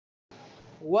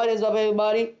What is up,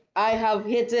 everybody? I have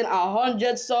hit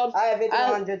 100 subs. I have hit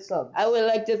 100 subs. I would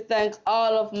like to thank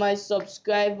all of my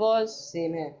subscribers.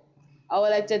 Same here. I would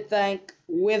like to thank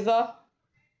Wither,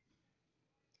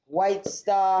 White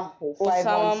Star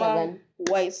 517,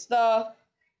 White Star,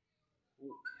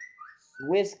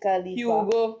 Wiz Khalifa,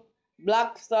 Hugo,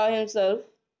 Black Star himself,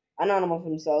 Anonymous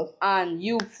himself, and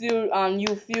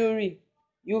Ufurp.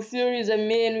 Ufurp is the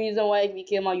main reason why I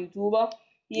became a YouTuber.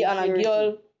 He and a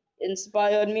girl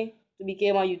inspired me to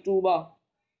become a YouTuber.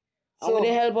 And with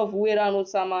the help of Wade and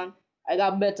Osman, I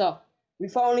got better. We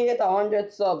finally hit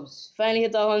 100 subs. Finally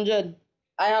hit 100.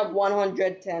 I have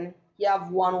 110. He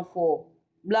have 104.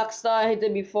 Black Star hit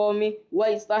it before me.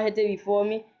 White Star hit it before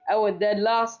me. I was dead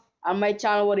last, and my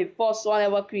channel was the first one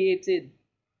ever created.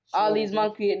 All these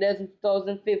men created theirs in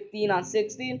 2015 and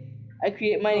 16. I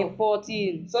create mine in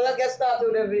 14. So let's get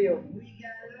started with the video.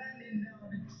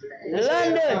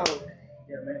 London.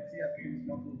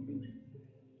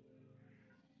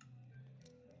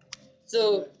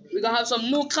 So we're gonna have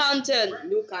some new content.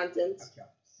 New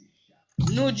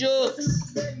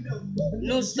jokes.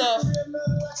 New stuff.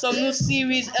 Some new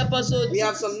series episodes. We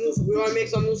wanna make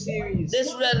some new series.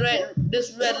 This red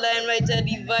line right there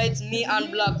divides me and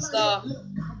Black Star.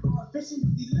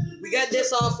 We get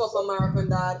this off of American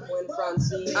Dad when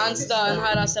Francine and Star and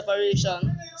had a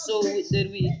separation. So did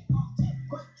we.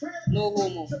 No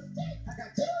homo.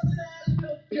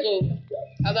 So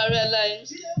I got red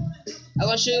lines. I'm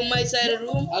gonna show you my side of the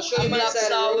room. I'll show you my Black side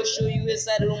Star of the room. will show you his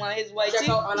side of the room and his white Check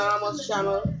out Anonymous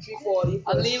channel 340.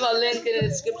 I'll leave a link in the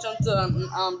description to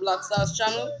Black Star's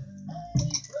channel.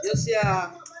 You'll see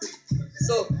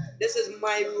so this is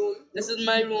my room. This is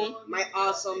my room. My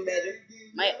awesome bed.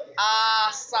 My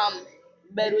awesome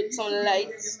bed with some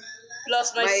lights.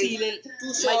 Plus my ceiling.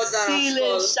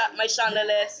 My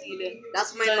chandelier ceiling.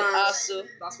 That's my man. Also,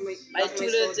 that's my two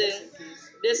little thing.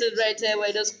 This is right here where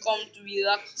I just come to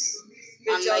relax.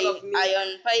 Pictures and of my me.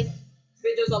 iron pipe.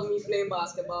 Pictures of me playing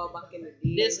basketball back in the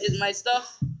day. This is my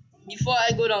stuff. Before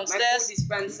I go downstairs. My food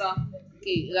dispenser.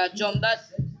 Okay, I jump that.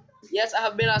 Yes, I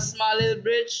have been a small little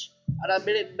bridge. And I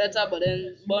built it better, but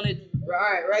then burn it.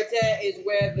 Alright, right there is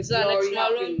where the glory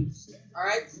happens.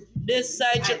 Alright? This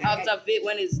side should activate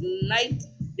when it's night.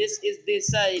 This is this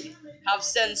side. Have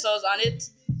sensors on it.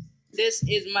 This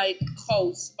is my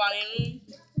cow spanning room.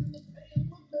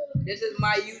 This is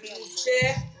my YouTube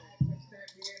chair.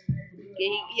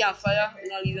 Okay, he on fire. We're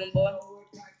gonna leave him burn.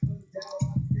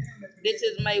 This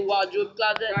is my wardrobe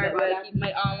closet where I keep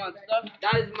my armor and stuff.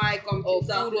 That is my computer. Or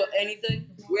food or anything.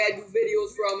 Where I do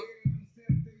videos from.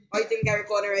 I think I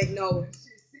record it right now.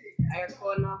 I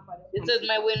record now. This is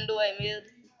my window I made.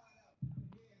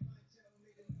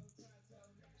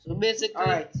 So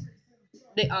basically,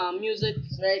 the music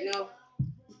right now.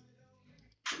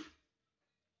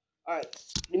 Alright,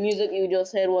 the music you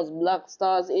just heard was Black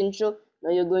Star's intro.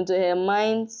 Now you're going to hear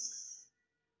mine.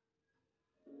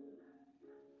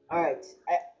 Alright,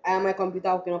 I have my computer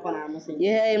hooking up on Amazon.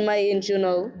 Yeah, in my intro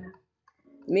now.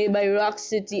 Made by Rock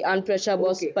City and Pressure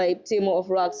Bus Pipe, team of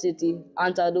Rock City,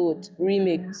 Antidote,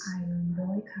 remix.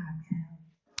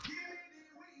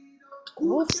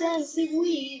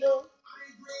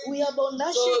 We are born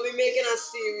that so shit. we'll be making a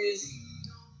series.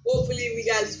 Hopefully we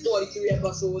got these 43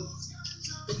 episodes.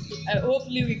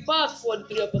 Hopefully we pass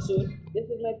 43 episodes. This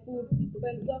is my food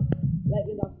dispenser. Like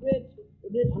in a fridge.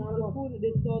 This is the food,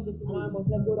 this stores the food.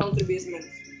 Let's go down to the basement.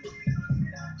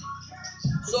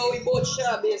 So we both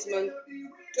share a basement.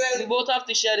 We both have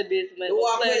to share the basement. The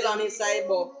walkway is on his side,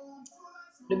 but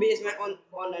the basement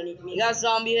underneath me. You got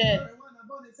zombie here. Get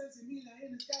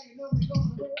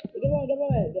on.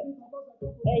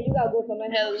 Hey, you gotta go from my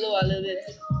head low a little bit.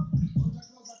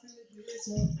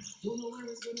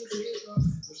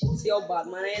 See how bad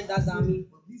man is that zombie.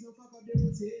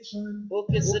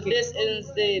 Okay, so this is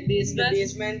the basement.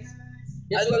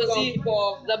 As you can see,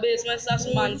 the basement slash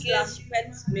man cave.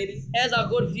 Pets, maybe. Here's a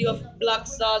good view of Black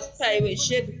Star's pirate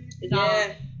ship. It's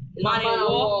man in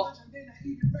war.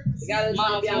 You got a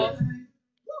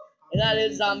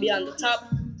little zombie on the top.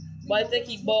 But I think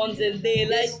he burns in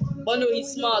daylight. But no, he's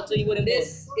smart, so he wouldn't burn.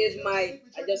 This is I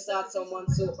just saw someone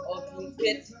so ugly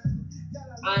pit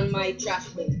and my trash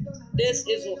bin. This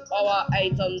is our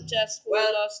item chest full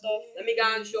of stuff. Let me go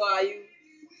and show you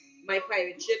my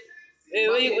pirate ship. Hey,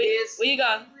 where you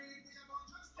going?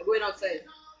 I'm going outside.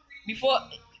 Before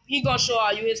he gonna show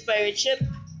you his pirate ship,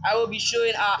 I will be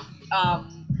showing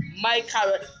my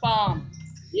carrot farm.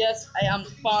 Yes, I am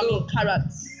farming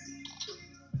carrots.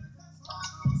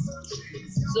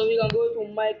 So we're gonna go to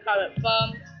my carrot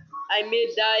farm. I may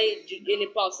die in the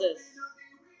process.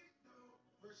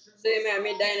 So I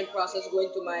may die in the process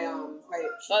going to my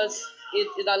pirate ship. Because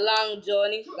it's a long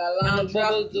journey. And the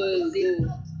bubbles will go.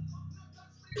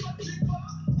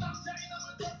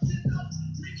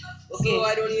 Okay, so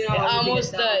I don't even know how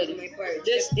almost to get down died. to my pirate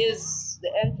This ship. is the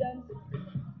entrance.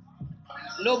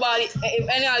 Nobody, if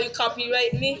any of you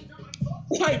copyright me,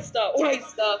 white stuff,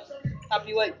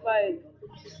 copyright file.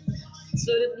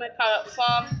 So this is my carrot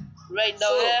farm right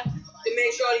down there. To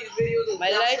make sure these videos is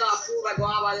My lights. approved, I go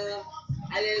have a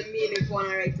little meme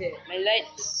corner right there. My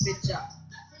lights. Picture.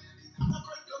 My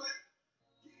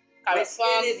Carrot skin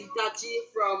farm. is Itachi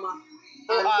from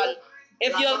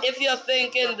if you're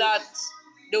thinking that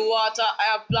the water I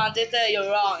have planted here, you're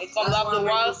wrong. It comes off the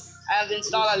wall. I have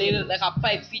installed a little like a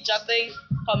pipe feature thing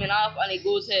coming off and it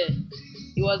goes here.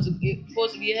 It was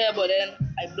supposed to be here, but then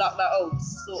I blocked that out.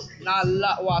 So now a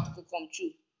lot of water could come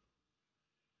through.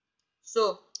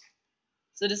 So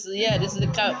this is the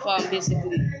carrot farm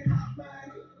basically.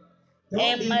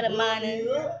 Am I the money?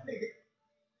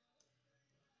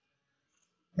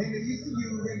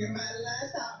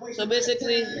 So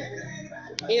basically,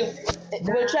 if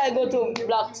we'll try to go to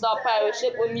Black Star Pirate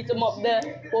Ship, we'll meet them up there.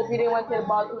 Hope you didn't went to the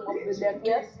bathroom up the deck,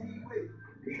 yes?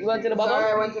 You went to the bathroom?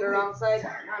 Sorry, I went to the wrong side.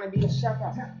 I'm gonna be a shut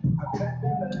up. I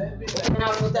don't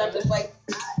have no time to fight.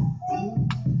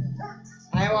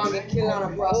 I want to get killed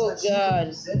on a process. Oh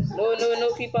God. No,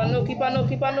 keep on, no.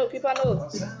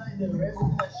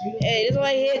 Hey, this is why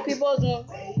I hate people, no.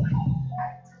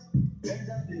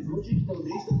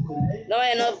 No,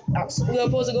 I know. We were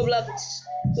supposed to go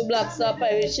to Black Star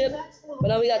Pirate Ship, but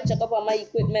now we got to check up on my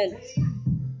equipment.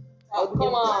 Oh,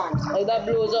 come on. How that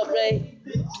blows up, right?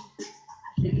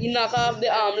 You knock off the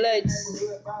arm lights.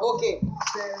 Okay.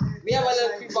 We have a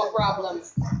little creeper problem.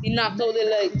 He knocked out the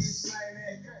lights.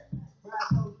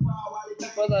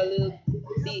 For a little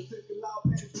bit.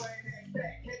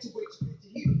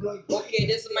 Okay,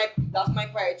 that's my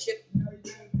pirate ship.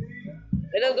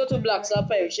 Let us go to Black Star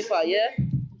Pirate Ship, yeah?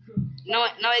 Now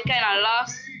it kinda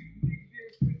lost.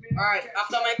 Alright,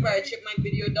 after my pirate ship, my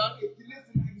video done.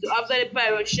 So after the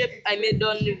pirate ship, I made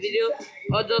done the video.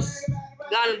 I'll just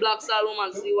go in Black Star room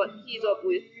and see what he's up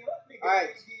with.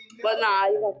 Alright. But nah,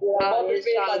 you can see about to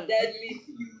face a deadly.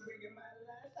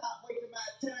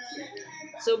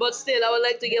 So but still, I would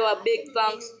like to give a big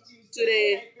thanks to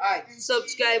the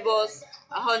subscribers.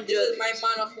 100. This is my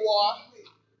man of war.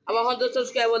 About 100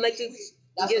 subscribers. I would like to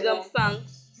give them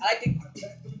thanks. I think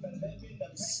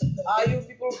you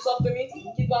people sub to me,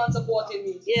 keep on supporting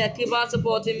me. Yeah, keep on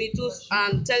supporting me too,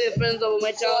 and tell your friends about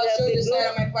my channel. So I'll show you the side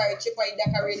of my pirate ship. I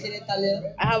decorated it a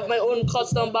little. I have my own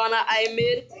custom banner I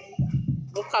made.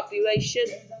 No copyright shit.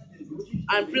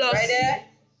 And plus, right there,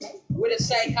 with the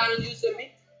side cannon used to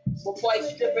me. Before I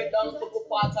strip it down, put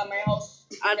parts of my house.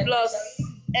 And plus,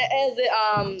 as the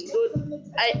I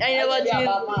never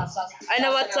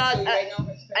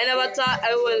thought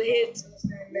I will hit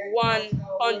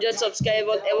 100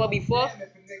 subscribers ever before.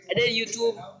 I did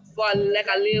YouTube for like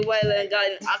a little while and got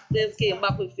inactive, came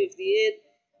back with 58,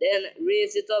 then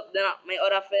raised it up. Then my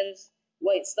other friends,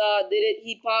 White Star did it,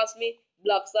 he passed me.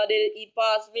 Black Star did it, he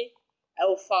passed me. I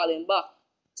was falling back.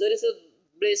 So this is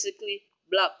basically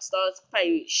Black Star's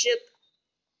pirate ship,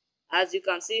 as you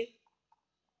can see.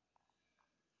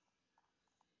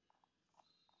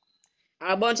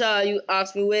 And a bunch of you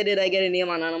asked me where did I get the name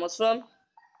Anonymous from.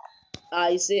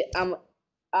 I say I'm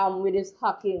with this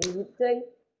hacking thing.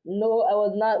 No, I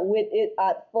was not with it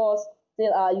at first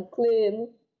till you claim,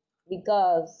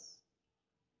 because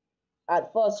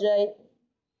at first, right,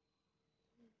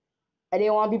 I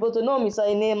didn't want people to know me, so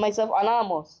I named myself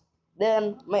Anonymous.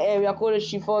 Then my area code is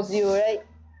 340, right?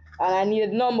 And I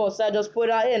needed numbers, so I just put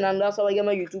that in, and that's how I get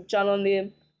my YouTube channel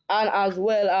name, and as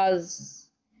well as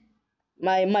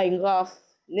my Minecraft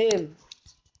name.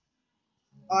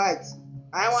 Alright,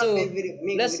 I want to make a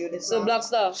video this So Black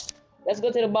Star, let's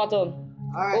go to the bottom.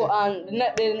 Alright. Oh, and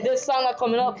this song that's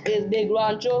coming up is Big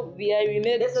Rancho VI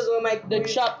Remix. This is where my the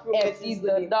Trap FC,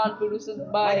 the dance produced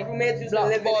by my crewmates used to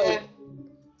live in.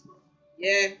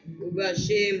 Yeah, we got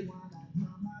shame.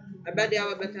 I bet they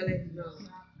have a better life now.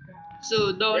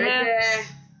 So down here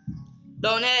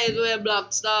is where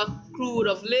Black Star crew would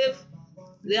have lived.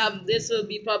 This will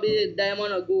be probably the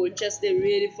diamond or gold chest they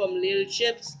raided from little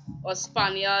ships or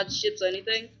Spaniard ships or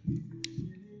anything.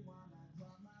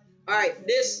 Alright,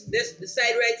 the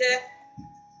side right here,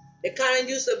 the cannon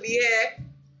used to be here.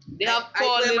 They have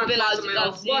Paul living, as you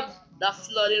can see, that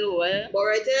flooding over here. But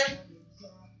right here,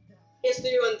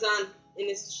 history went on in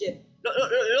this ship.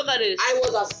 Look at this. I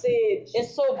was a sage.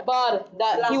 It's so bad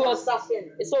that he was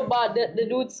assassin. It's so bad that the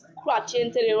dude scratched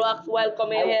into the rocks while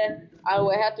coming here, and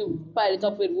we had to pile it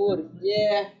up with wood.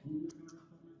 Yeah.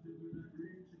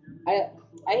 I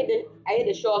hit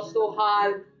the shot so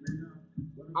hard,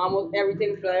 almost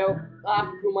everything fly out.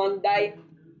 Half crewman died.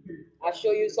 I'll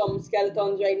show you some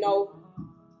skeletons right now.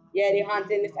 Yeah, they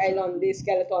hunting this island, these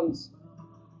skeletons.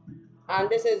 And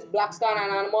this is Black Star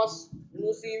Anonymous,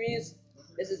 new series.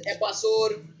 This is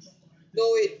episode.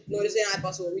 No wait, no, this ain't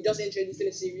episode. We just introducing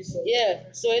the series. So yeah,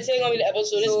 so it's ain't gonna be the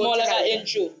episode. It's more like an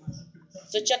intro.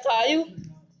 So check out you.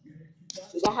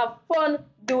 We're gonna have fun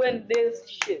doing this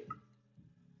shit.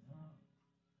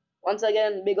 Once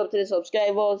again, big up to the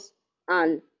subscribers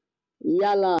and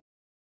yalla.